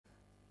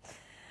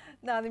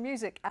Now, the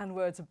music and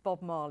words of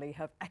Bob Marley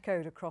have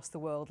echoed across the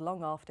world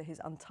long after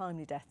his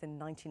untimely death in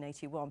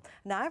 1981.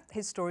 Now,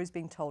 his story is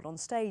being told on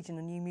stage in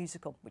a new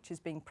musical, which is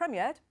being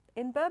premiered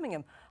in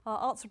Birmingham. Our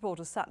arts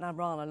reporter Satnam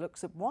Rana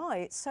looks at why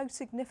it's so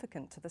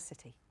significant to the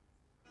city.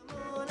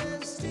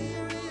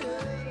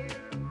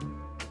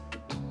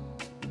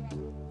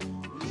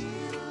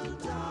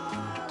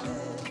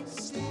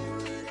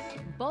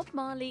 Bob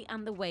Marley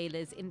and the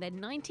Wailers in their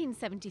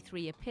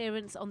 1973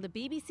 appearance on the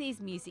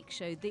BBC's music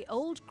show The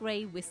Old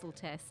Grey Whistle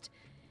Test.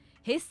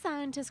 His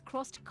sound has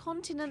crossed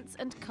continents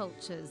and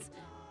cultures,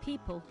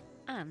 people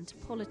and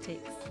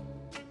politics.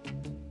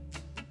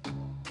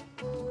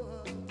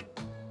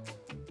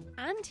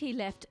 And he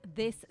left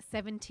this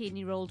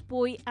 17-year-old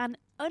boy an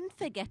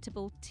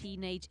unforgettable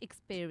teenage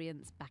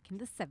experience back in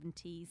the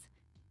 70s.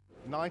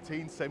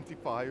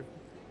 1975,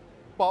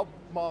 Bob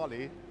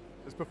Marley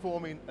was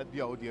performing at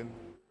the Odeon.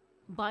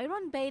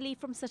 Byron Bailey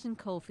from Sutton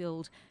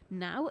Coldfield,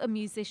 now a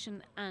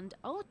musician and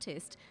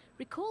artist,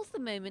 recalls the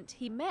moment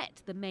he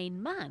met the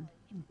main man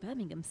in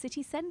Birmingham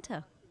city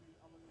centre.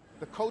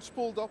 The coach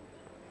pulled up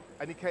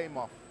and he came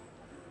off.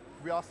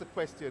 We asked the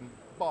question,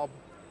 Bob,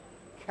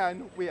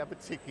 can we have a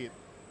ticket?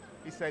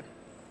 He said,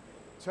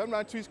 turn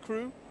around to his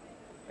crew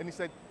and he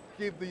said,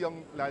 give the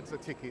young lads a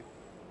ticket.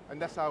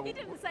 And that's how... He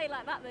didn't say it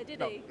like that though,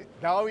 did he?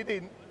 No, he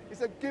didn't. He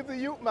said, give the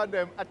youth man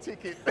them a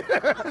ticket.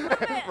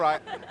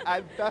 Right,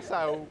 and that's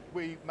how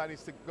we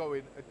managed to go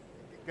in,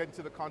 get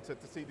into the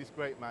concert to see this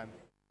great man.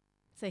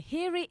 So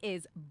here he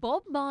is,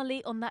 Bob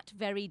Marley on that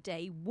very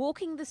day,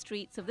 walking the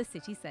streets of the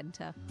city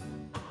centre.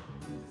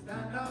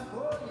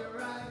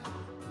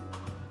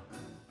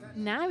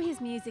 Now his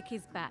music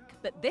is back,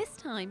 but this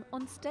time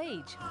on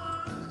stage.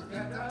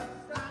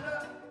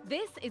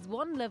 This is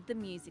One Love the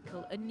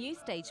Musical, a new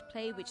stage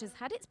play which has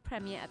had its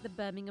premiere at the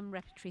Birmingham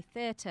Repertory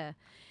Theatre.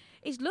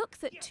 It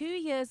looks at 2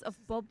 years of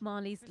Bob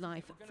Marley's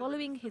life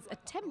following his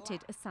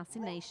attempted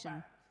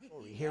assassination.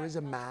 Here is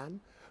a man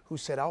who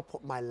said, I'll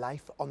put my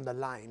life on the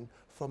line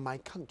for my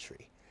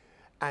country.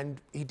 And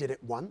he did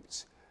it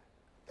once.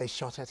 They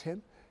shot at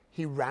him.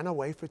 He ran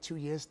away for 2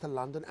 years to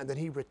London, and then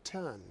he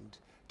returned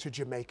to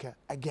Jamaica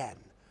again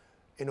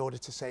in order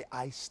to say,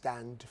 I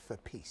stand for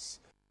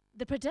peace.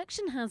 The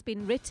production has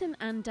been written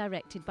and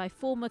directed by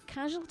former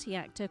casualty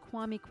actor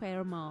Kwame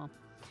Kwei-Armah.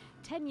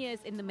 10 years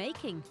in the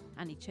making,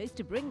 and he chose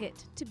to bring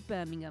it to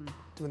Birmingham.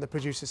 When the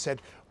producer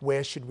said,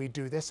 where should we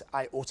do this?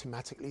 I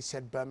automatically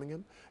said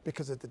Birmingham,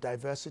 because of the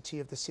diversity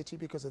of the city,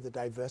 because of the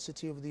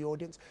diversity of the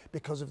audience,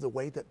 because of the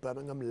way that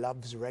Birmingham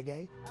loves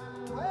reggae.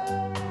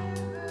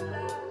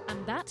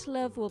 And that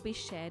love will be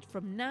shared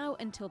from now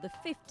until the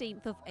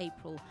 15th of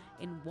April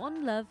in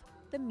One Love,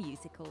 the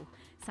Musical.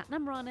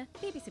 Satnam Rana,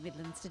 BBC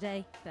Midlands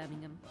Today,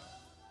 Birmingham.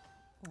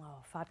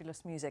 Oh,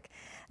 fabulous music.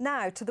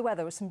 Now to the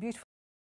weather with some beautiful